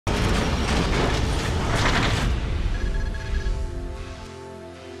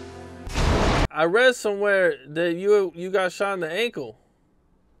I read somewhere that you got shot in the ankle.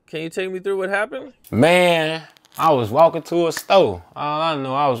 Can you take me through what happened? Man, I was walking to a store. All I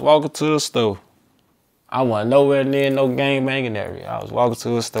know, I was walking to a store. I wasn't nowhere near no gangbanging area. I was walking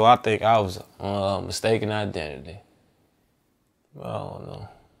to a store. I think I was mistaken identity. I don't know.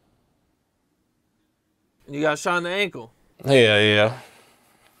 You got shot in the ankle. Yeah.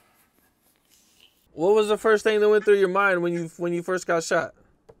 What was the first thing that went through your mind when you first got shot?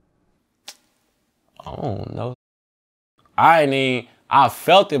 I don't know. I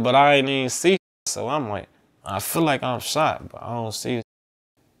felt it, but I ain't even see it. So I'm like, I feel like I'm shot, but I don't see it.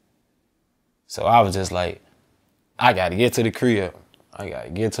 So I was just like, I gotta get to the crib. I gotta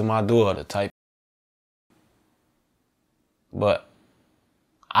get to my daughter type. But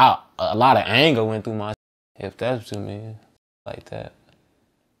a lot of anger went through my, if that's what you mean, like that.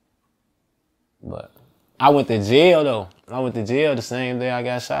 But I went to jail though. I went to jail the same day I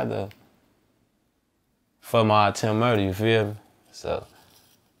got shot though. For my attempt murder, you feel me? So,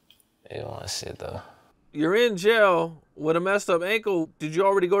 it was shit though. You're in jail with a messed up ankle. Did you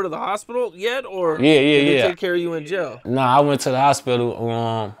already go to the hospital yet, or Yeah. did they take care of you in jail? Nah, I went to the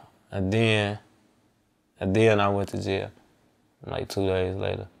hospital, and then I went to jail, like 2 days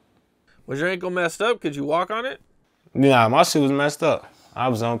later. Was your ankle messed up? Could you walk on it? Nah, my shit was messed up. I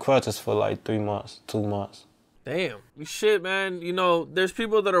was on crutches for like 3 months, 2 months. Damn. Shit, man. You know, there's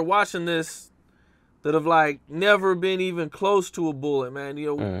people that are watching this that have like never been even close to a bullet, man.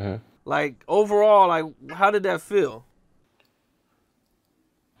 You know, like overall, like how did that feel?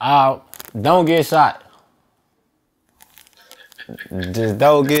 Don't get shot. Just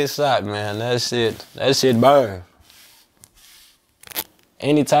don't get shot, man. That shit burn.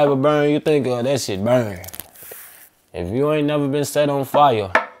 Any type of burn you think of, that shit burn. If you ain't never been set on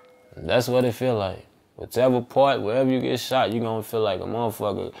fire, that's what it feel like. Whichever part, wherever you get shot, you gonna feel like a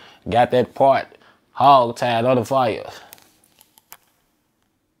motherfucker got that part hog tied on the fire.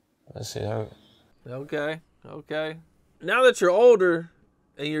 That shit hurt. Okay. Now that you're older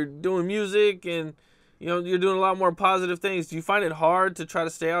and you're doing music and you know you're doing a lot more positive things, do you find it hard to try to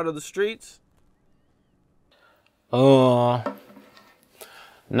stay out of the streets? Not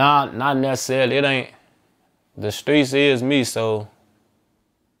necessarily. It ain't. The streets is me, so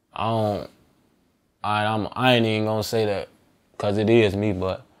I ain't even gonna say that, cause it is me.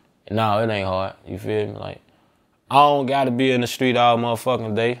 But no, it ain't hard. You feel me? Like I don't gotta be in the street all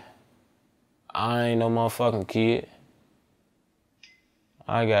motherfucking day. I ain't no motherfucking kid.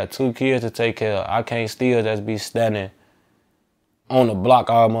 I got 2 kids to take care of. I can't still just be standing on the block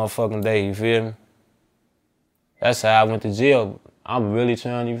all motherfucking day. You feel me? That's how I went to jail. I'm really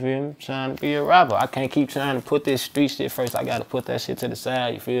trying, you feel me? Trying to be a rapper. I can't keep trying to put this street shit first. I gotta put that shit to the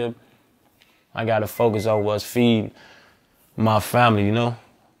side, you feel me? I gotta focus on what's feeding my family, you know?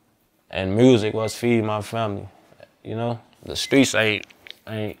 And music was feeding my family, you know? The streets ain't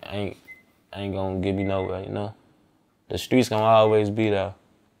gonna get me nowhere, you know? The streets gonna always be there.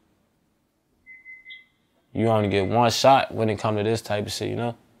 You only get one shot when it come to this type of shit, you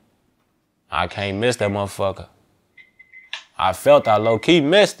know? I can't miss that motherfucker. I felt I low-key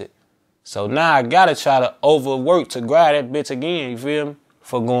missed it. So now I gotta try to overwork to grab that bitch again, you feel me?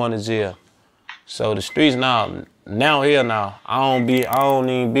 For going to jail. So the streets now here now, I don't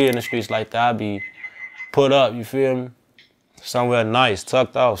even be in the streets like that. I be put up, you feel me? Somewhere nice,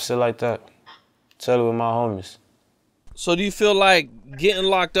 tucked off, shit like that. Chilling with my homies. So do you feel like getting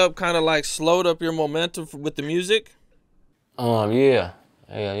locked up kind of like slowed up your momentum with the music? Yeah.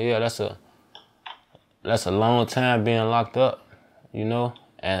 That's a long time being locked up, you know?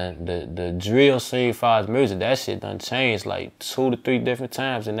 And the drill scene for his music, that shit done changed like 2 to 3 different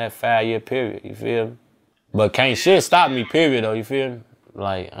times in that 5-year period, you feel me? But can't shit stop me, period, though, you feel me?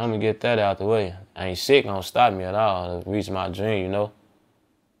 Like, I'm gonna get that out the way. Ain't shit gonna stop me at all to reach my dream, you know?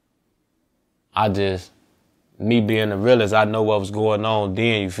 Me being the realest, I know what was going on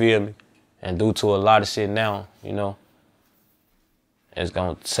then, you feel me? And due to a lot of shit now, you know, it's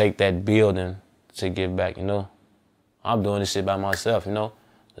gonna take that building to get back, you know? I'm doing this shit by myself, you know?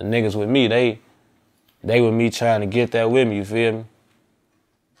 The niggas with me, they with me trying to get that with me, you feel me?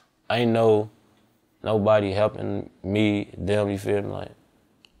 Ain't nobody helping me, them, you feel me? Like,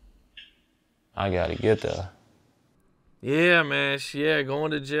 I gotta get there. Yeah, man. Yeah,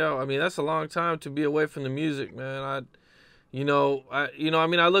 going to jail. I mean, that's a long time to be away from the music, man. I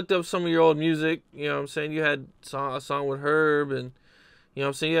looked up some of your old music. You know what I'm saying? You had a song with Herb, and you know what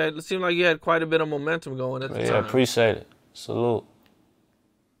I'm saying? It seemed like you had quite a bit of momentum going at the time. Yeah, appreciate it. Salute.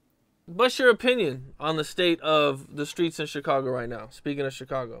 What's your opinion on the state of the streets in Chicago right now? Speaking of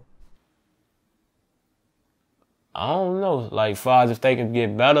Chicago. I don't know, like, far as if they can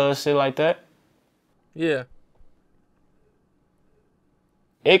get better or shit like that. Yeah.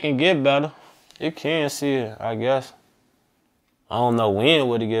 It can get better. You can see it, I guess. I don't know when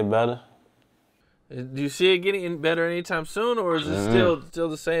would it get better. Do you see it getting better anytime soon, or is it still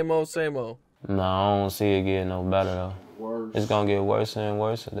the same old, same old? No, I don't see it getting no better though. Worse. It's gonna get worse and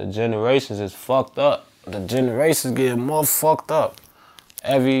worse. The generations is fucked up. The generations get more fucked up.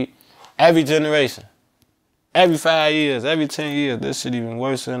 Every generation. Every 5 years, every 10 years, this shit even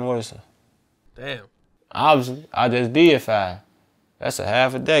worse and worse. Damn. Obviously, I just did 5. That's a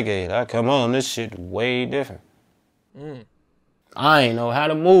half a decade. I come on, this shit way different. I ain't know how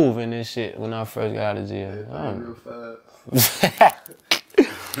to move in this shit when I first got out of jail. Real fast.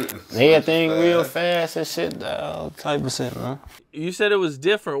 Everything real fast and shit, all type of shit, man. You said it was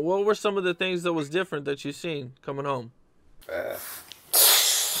different. What were some of the things that was different that you seen coming home?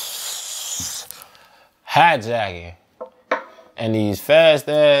 Hijacking. And these fast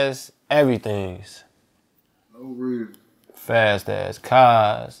ass everythings. No reason. Fast ass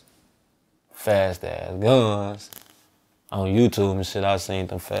cars. Fast ass guns. On YouTube and shit, I seen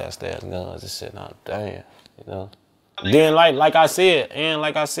them fast ass guns and shit. Oh, damn, you know. Then like I said,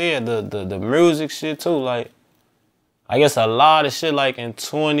 the music shit too, like, I guess a lot of shit like in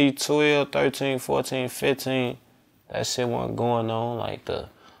 2012, 13, 14, 15, that shit wasn't going on, like the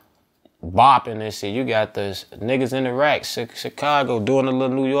bopping and shit. You got the niggas in the rack, Chicago doing a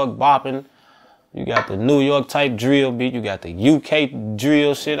little New York bopping. You got the New York type drill beat, you got the UK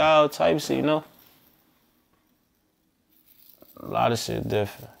drill shit, all type shit, you know? A lot of shit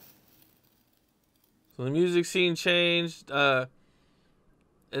different. So the music scene changed, and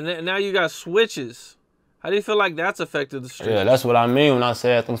now you got switches. How do you feel like that's affected the street? Yeah, that's what I mean when I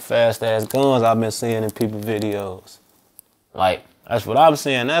said them fast ass guns I've been seeing in people's videos. Like, that's what I'm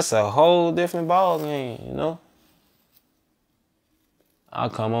saying. That's a whole different ball game, you know? I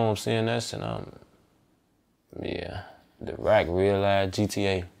come home seeing that shit, yeah, the rack realized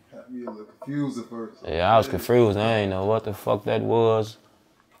GTA. Had me a little confused at first. Yeah, I was confused. I ain't know what the fuck that was.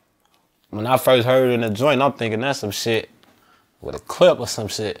 When I first heard it in the joint, I'm thinking that's some shit with a clip or some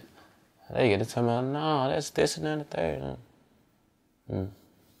shit. They get to tell me, no, that's this and that and the third. I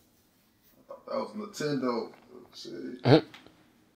thought that was Nintendo. Shit.